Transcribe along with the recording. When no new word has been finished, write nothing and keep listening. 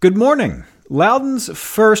Good morning. Loudoun's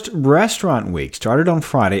first restaurant week started on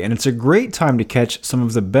Friday, and it's a great time to catch some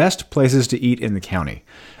of the best places to eat in the county,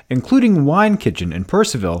 including Wine Kitchen in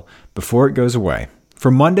Purcellville before it goes away. For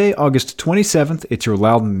Monday, August 27th, it's your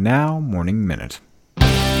Loudoun Now Morning Minute.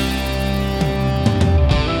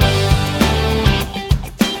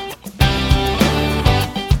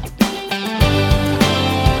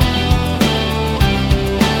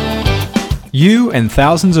 You and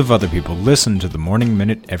thousands of other people listen to the Morning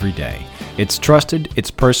Minute every day. It's trusted,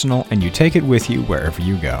 it's personal, and you take it with you wherever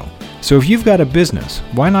you go. So if you've got a business,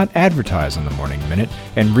 why not advertise on the Morning Minute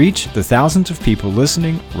and reach the thousands of people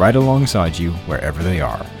listening right alongside you wherever they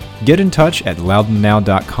are? Get in touch at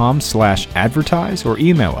loudounnow.com/advertise or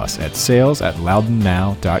email us at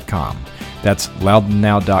sales@loudounnow.com. That's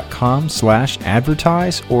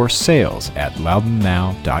loudounnow.com/advertise or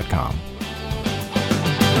sales@loudounnow.com.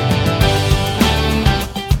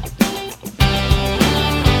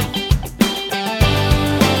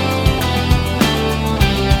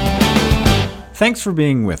 Thanks for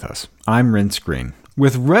being with us. I'm Renz Green.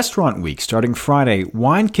 With Restaurant Week starting Friday,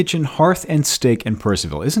 Wine Kitchen Hearth and Steak in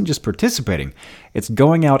Purcellville isn't just participating, it's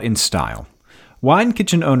going out in style. Wine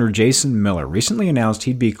Kitchen owner Jason Miller recently announced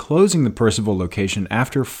he'd be closing the Purcellville location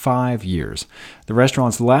after 5 years. The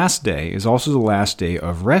restaurant's last day is also the last day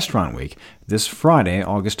of Restaurant Week, this Friday,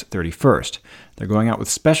 August 31st. They're going out with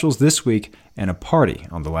specials this week and a party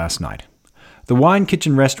on the last night. The Wine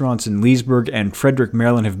Kitchen restaurants in Leesburg and Frederick,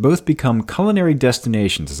 Maryland have both become culinary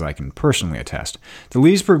destinations, as I can personally attest. The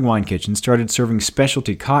Leesburg Wine Kitchen started serving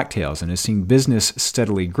specialty cocktails and has seen business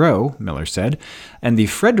steadily grow, Miller said, and the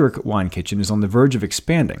Frederick Wine Kitchen is on the verge of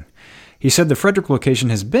expanding. He said the Frederick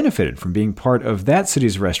location has benefited from being part of that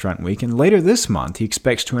city's restaurant week, and later this month he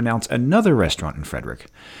expects to announce another restaurant in Frederick.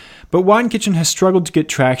 But Wine Kitchen has struggled to get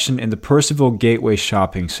traction in the Purcellville Gateway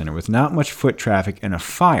Shopping Center with not much foot traffic and a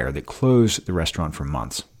fire that closed the restaurant for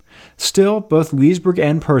months. Still, both Leesburg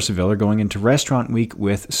and Purcellville are going into Restaurant Week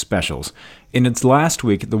with specials. In its last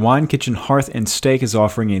week, the Wine Kitchen Hearth and Steak is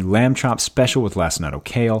offering a lamb chop special with lacinato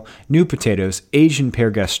kale, new potatoes, Asian pear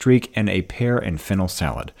gastrique, and a pear and fennel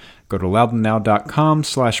salad. Go to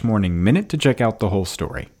loudounnow.com/morningminute to check out the whole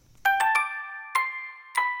story.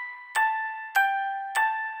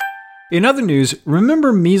 In other news,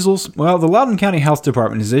 remember measles? Well, the Loudoun County Health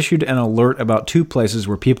Department has issued an alert about 2 places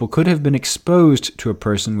where people could have been exposed to a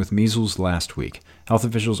person with measles last week. Health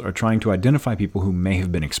officials are trying to identify people who may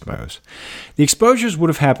have been exposed. The exposures would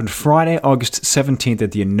have happened Friday, August 17th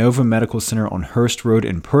at the Inova Medical Center on Hurst Road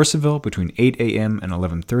in Purcellville between 8 a.m. and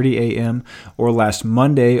 11:30 a.m., or last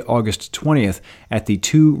Monday, August 20th at the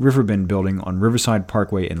 2 Riverbend building on Riverside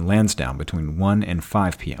Parkway in Lansdowne between 1 and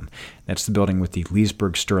 5 p.m. That's the building with the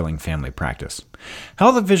Leesburg Sterling family practice.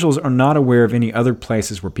 Health officials are not aware of any other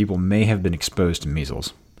places where people may have been exposed to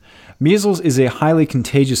measles. Measles is a highly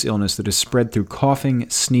contagious illness that is spread through coughing,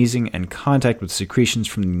 sneezing, and contact with secretions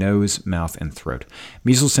from the nose, mouth, and throat.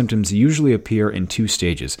 Measles symptoms usually appear in 2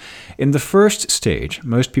 stages. In the first stage,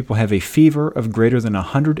 most people have a fever of greater than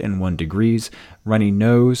 101 degrees, runny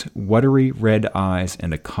nose, watery red eyes,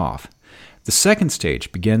 and a cough. The second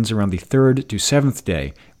stage begins around the 3rd to 7th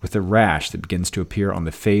day with a rash that begins to appear on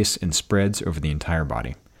the face and spreads over the entire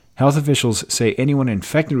body. Health officials say anyone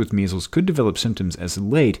infected with measles could develop symptoms as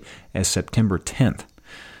late as September 10th.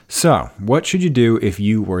 So, what should you do if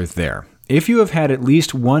you were there? If you have had at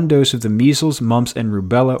least 1 dose of the measles, mumps, and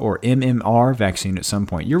rubella or MMR vaccine at some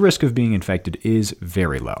point, your risk of being infected is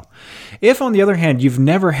very low. If, on the other hand, you've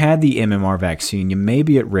never had the MMR vaccine, you may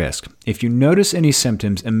be at risk. If you notice any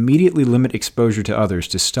symptoms, immediately limit exposure to others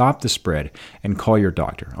to stop the spread and call your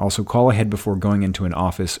doctor. Also, call ahead before going into an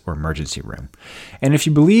office or emergency room. And if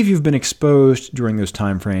you believe you've been exposed during those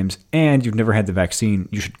time frames and you've never had the vaccine,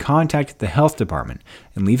 you should contact the health department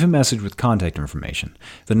and leave a message with contact information.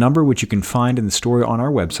 The number, which you can find in the story on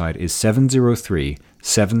our website, is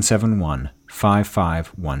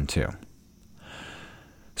 703-771-5512.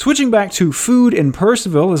 Switching back to food in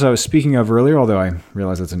Purcellville, as I was speaking of earlier, although I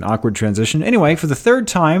realize that's an awkward transition. Anyway, for the 3rd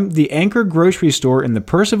time, the Anchor grocery store in the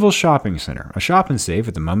Purcellville Shopping Center, a shop and save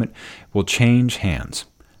at the moment, will change hands.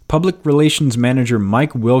 Public Relations Manager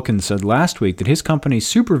Mike Wilkins said last week that his company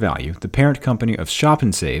SuperValue, the parent company of Shop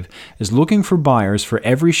and Save, is looking for buyers for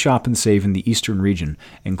every Shop and Save in the eastern region,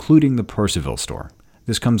 including the Purcellville store.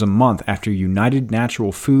 This comes a month after United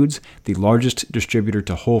Natural Foods, the largest distributor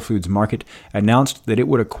to Whole Foods Market, announced that it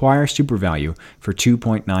would acquire SuperValue for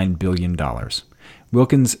 $2.9 billion.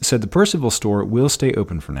 Wilkins said the Purcellville store will stay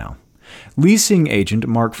open for now. Leasing agent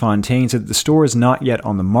Mark Fontaine said that the store is not yet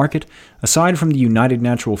on the market. Aside from the United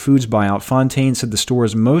Natural Foods buyout, Fontaine said the store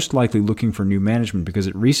is most likely looking for new management because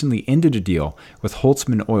it recently ended a deal with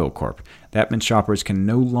Holtzman Oil Corp. That meant shoppers can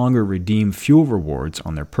no longer redeem fuel rewards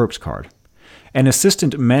on their Perks card. An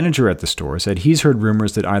assistant manager at the store said he's heard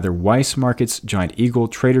rumors that either Weis Markets, Giant Eagle,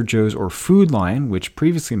 Trader Joe's, or Food Lion, which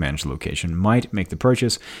previously managed the location, might make the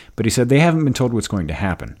purchase, but he said they haven't been told what's going to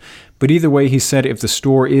happen. But either way, he said if the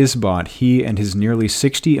store is bought, he and his nearly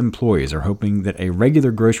 60 employees are hoping that a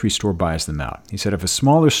regular grocery store buys them out. He said if a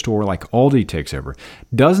smaller store like Aldi takes over,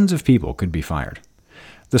 dozens of people could be fired.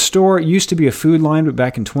 The store used to be a Food Lion, but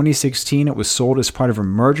back in 2016 it was sold as part of a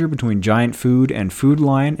merger between Giant Food and Food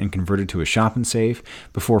Lion and converted to a Shop and Save.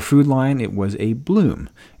 Before Food Lion, it was a Bloom.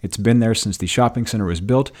 It's been there since the shopping center was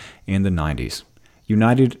built in the 90s.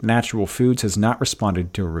 United Natural Foods has not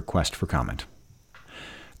responded to a request for comment.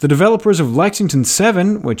 The developers of Lexington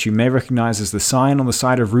 7, which you may recognize as the sign on the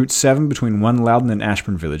side of Route 7 between One Loudoun and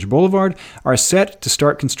Ashburn Village Boulevard, are set to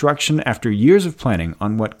start construction after years of planning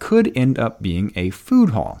on what could end up being a food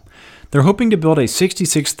hall. They're hoping to build a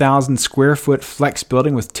 66,000 square foot flex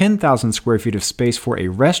building with 10,000 square feet of space for a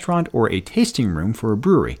restaurant or a tasting room for a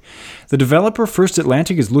brewery. The developer, First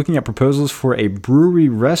Atlantic, is looking at proposals for a brewery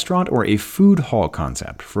restaurant or a food hall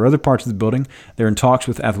concept. For other parts of the building, they're in talks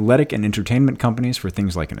with athletic and entertainment companies for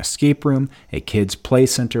things like an escape room, a kids' play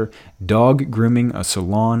center, dog grooming, a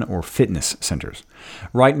salon, or fitness centers.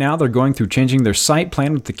 Right now, they're going through changing their site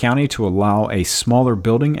plan with the county to allow a smaller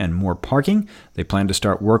building and more parking. They plan to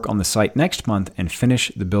start work on the site next month and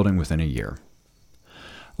finish the building within a year.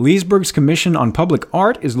 Leesburg's Commission on Public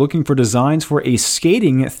Art is looking for designs for a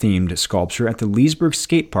skating-themed sculpture at the Leesburg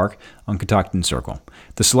Skate Park on Catoctin Circle.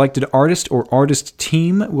 The selected artist or artist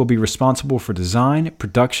team will be responsible for design,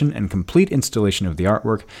 production, and complete installation of the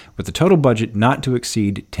artwork, with a total budget not to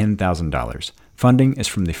exceed $10,000. Funding is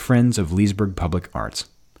from the Friends of Leesburg Public Arts.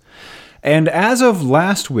 And as of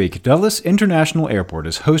last week, Dulles International Airport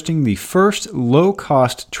is hosting the first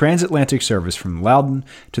low-cost transatlantic service from Loudoun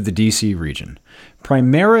to the D.C. region.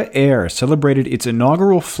 Primera Air celebrated its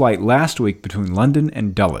inaugural flight last week between London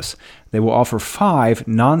and Dulles. They will offer 5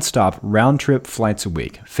 non-stop round-trip flights a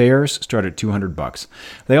week. Fares start at $200.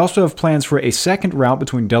 They also have plans for a second route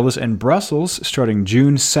between Dulles and Brussels starting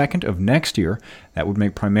June 2nd of next year. That would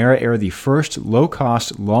make Primera Air the first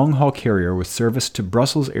low-cost long-haul carrier with service to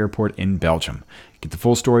Brussels Airport in Belgium. Get the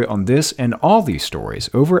full story on this and all these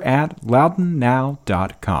stories over at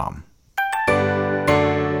loudounnow.com.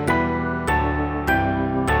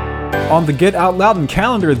 On the Get Out Loudoun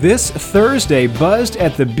calendar this Thursday, Buzzed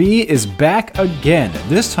at the Bee is back again.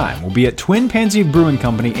 This time we'll be at Twin Pansy Brewing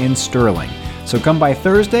Company in Sterling. So come by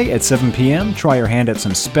Thursday at 7 p.m., try your hand at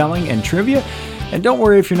some spelling and trivia, and don't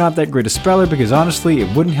worry if you're not that great a speller, because honestly,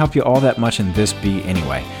 it wouldn't help you all that much in this bee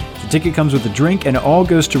anyway. The ticket comes with a drink, and it all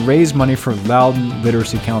goes to raise money for Loudoun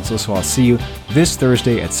Literacy Council, so I'll see you this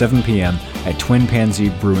Thursday at 7 p.m. at Twin Pansy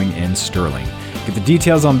Brewing in Sterling. Get the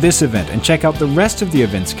details on this event and check out the rest of the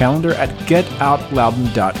events calendar at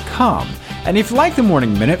getoutloudoun.com. And if you like the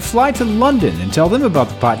Morning Minute, fly to London and tell them about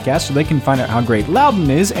the podcast so they can find out how great Loudoun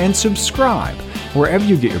is and subscribe wherever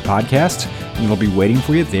you get your podcasts, and they'll be waiting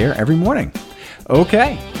for you there every morning.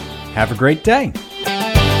 Okay, have a great day.